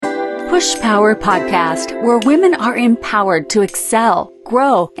Push Power Podcast, where women are empowered to excel,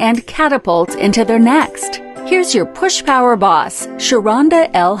 grow, and catapult into their next. Here's your Push Power boss,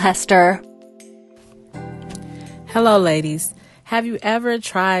 Sharonda L. Hester. Hello, ladies. Have you ever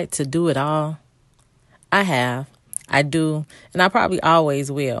tried to do it all? I have. I do, and I probably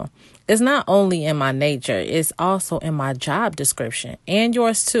always will. It's not only in my nature, it's also in my job description, and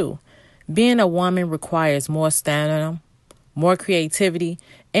yours too. Being a woman requires more stamina, more creativity,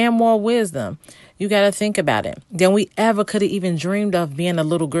 and more wisdom. You got to think about it. Than we ever could have even dreamed of being a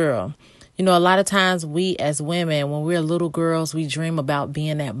little girl. You know, a lot of times we as women, when we're little girls, we dream about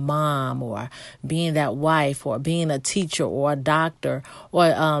being that mom or being that wife or being a teacher or a doctor or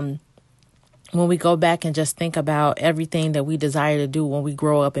when we go back and just think about everything that we desire to do when we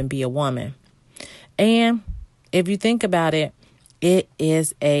grow up and be a woman. And if you think about it, it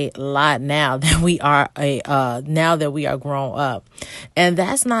is a lot now that we are grown up. And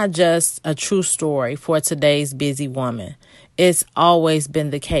that's not just a true story for today's busy woman. It's always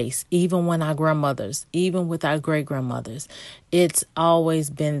been the case, even when our grandmothers, even with our great grandmothers, it's always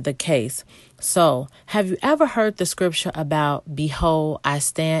been the case. So have you ever heard the scripture about, behold, I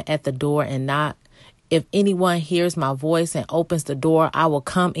stand at the door and knock? If anyone hears my voice and opens the door, I will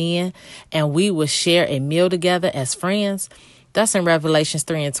come in and we will share a meal together as friends. That's in Revelations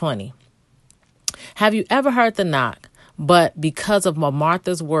 3:20. Have you ever heard the knock, but because of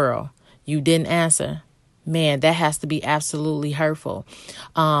Martha's world, you didn't answer? Man, that has to be absolutely hurtful.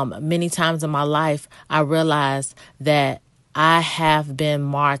 Many times in my life, I realized that I have been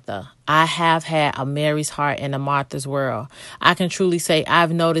Martha. I have had a Mary's heart and a Martha's world. I can truly say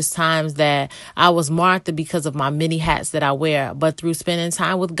I've noticed times that I was Martha because of my many hats that I wear. But through spending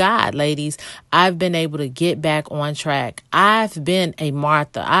time with God, ladies, I've been able to get back on track. I've been a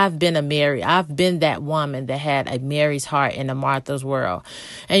Martha. I've been a Mary. I've been that woman that had a Mary's heart and a Martha's world.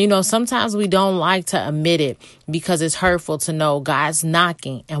 And, you know, sometimes we don't like to admit it because it's hurtful to know God's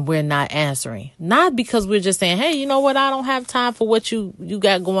knocking and we're not answering. Not because we're just saying, hey, you know what? I don't have time for what you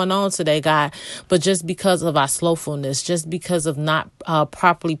got going on today, God, but just because of our slowfulness, just because of not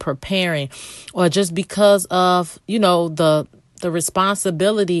properly preparing, or just because of, you know, the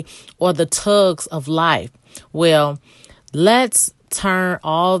responsibility or the tugs of life. Well, let's turn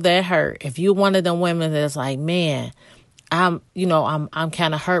all that hurt. If you're one of them women that's like, man, I'm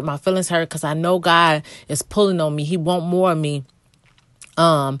kind of hurt. My feelings hurt because I know God is pulling on me. He want more of me.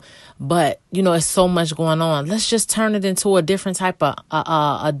 But you know, it's so much going on. Let's just turn it into a different type of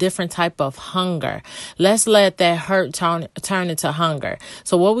hunger. Let's let that hurt turn into hunger.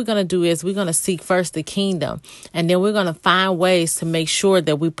 So what we're going to do is we're going to seek first the kingdom, and then we're going to find ways to make sure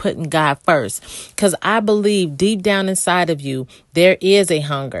that we're putting God first. Because I believe deep down inside of you, there is a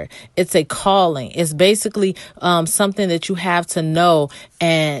hunger. It's a calling. It's basically something that you have to know,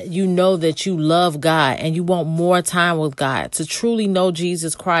 and you know that you love God and you want more time with God to truly know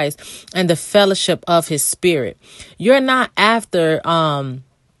Jesus Christ and the fellowship of his spirit. You're not after,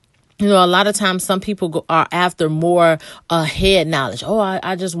 you know, a lot of times some people are after more head knowledge. Oh,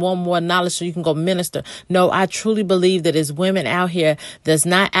 I just want more knowledge so you can go minister. No, I truly believe that there's women out here that's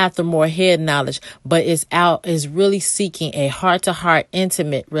not after more head knowledge, but is really seeking a heart-to-heart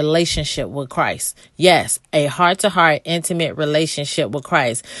intimate relationship with Christ. Yes, a heart-to-heart intimate relationship with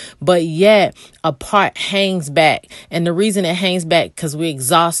Christ. But yet a part hangs back. And the reason it hangs back because we're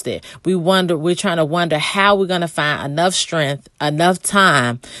exhausted. We're trying to wonder how we're going to find enough strength, enough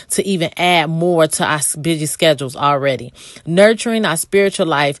time to even add more to our busy schedules already. Nurturing our spiritual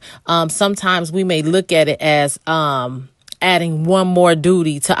life, sometimes we may look at it as adding one more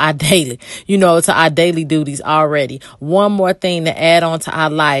duty to our daily duties already. One more thing to add on to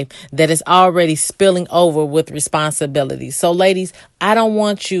our life that is already spilling over with responsibilities. So ladies, I don't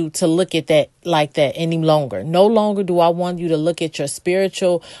want you to look at that like that any longer. No longer do I want you to look at your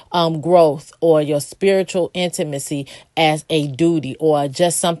spiritual growth or your spiritual intimacy as a duty or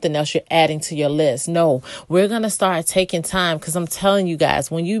just something else you're adding to your list. No, we're going to start taking time, because I'm telling you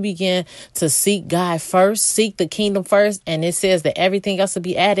guys, when you begin to seek God first, seek the kingdom first, and it says that everything else will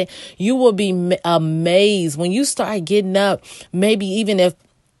be added, you will be amazed when you start getting up. Maybe even if,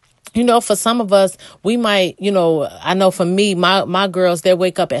 you know, for some of us, we might, you know, I know for me, my girls, they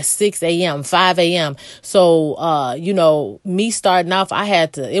wake up at 6 a.m., 5 a.m. So, you know, me starting off,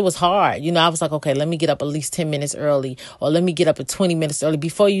 it was hard. You know, I was like, okay, let me get up at least 10 minutes early, or let me get up at 20 minutes early.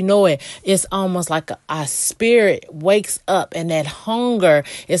 Before you know it, it's almost like our spirit wakes up, and that hunger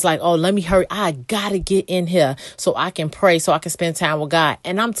is like, oh, let me hurry. I gotta get in here so I can pray, so I can spend time with God.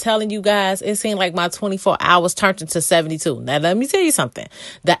 And I'm telling you guys, it seemed like my 24 hours turned into 72. Now, let me tell you something.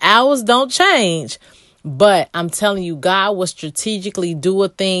 The hours don't change, But I'm telling you, God will strategically do a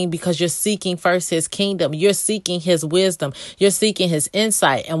thing because you're seeking first his kingdom. You're seeking his wisdom. You're seeking his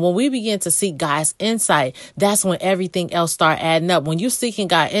insight. And when we begin to seek God's insight, that's when everything else start adding up. When you're seeking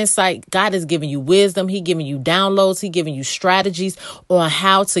God's insight, God is giving you wisdom. He giving you downloads. He giving you strategies on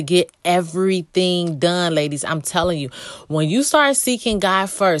how to get everything done, ladies. I'm telling you, when you start seeking God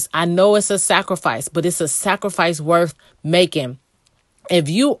first, I know it's a sacrifice, but it's a sacrifice worth making. If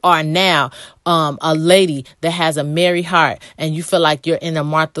you are now a lady that has a Mary heart and you feel like you're in a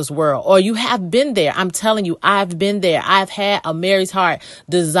Martha's world, or you have been there, I'm telling you, I've been there. I've had a Mary's heart,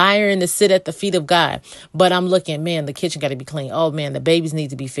 desiring to sit at the feet of God. But I'm looking, man, the kitchen got to be clean. Oh, man, the babies need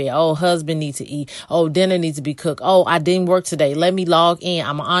to be fed. Oh, husband needs to eat. Oh, dinner needs to be cooked. Oh, I didn't work today. Let me log in.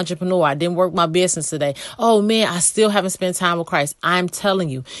 I'm an entrepreneur. I didn't work my business today. Oh, man, I still haven't spent time with Christ. I'm telling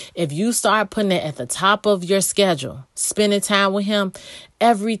you, if you start putting it at the top of your schedule, spending time with him,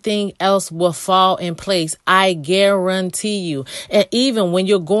 everything else will fall in place. I guarantee you. And even when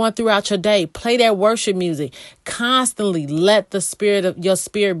you're going throughout your day, play that worship music. Constantly let the spirit of your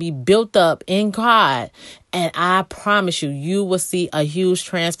spirit be built up in God. And I promise you, you will see a huge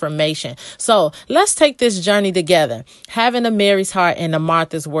transformation. So let's take this journey together. Having a Mary's heart in a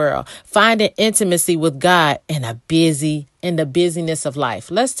Martha's world. Finding intimacy with God in the busyness of life.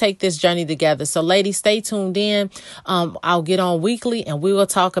 Let's take this journey together. So ladies, stay tuned in. I'll get on weekly and we will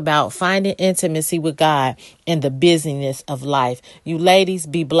talk about finding intimacy with God in the busyness of life. You ladies,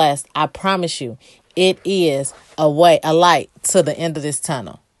 be blessed. I promise you, it is a light to the end of this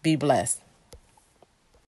tunnel. Be blessed.